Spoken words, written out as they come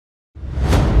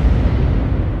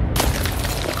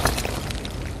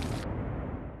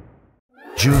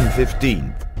June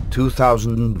 15,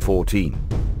 2014.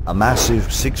 A massive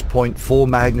 6.4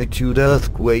 magnitude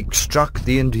earthquake struck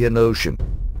the Indian Ocean.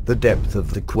 The depth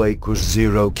of the quake was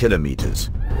 0 kilometers.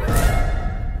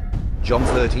 John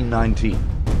 13:19.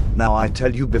 Now I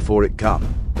tell you before it come,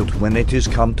 that when it is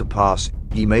come to pass,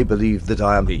 ye may believe that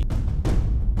I am he.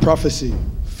 Prophecy,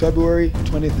 February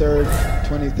 23rd,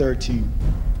 2013.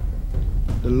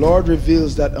 The Lord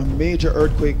reveals that a major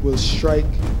earthquake will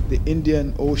strike the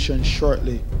Indian Ocean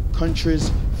shortly.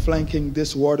 Countries flanking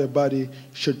this water body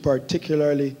should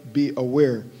particularly be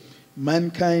aware.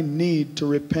 Mankind need to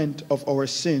repent of our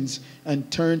sins and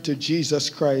turn to Jesus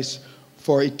Christ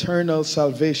for eternal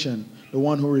salvation, the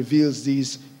one who reveals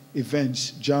these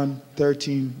events. John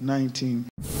 13:19.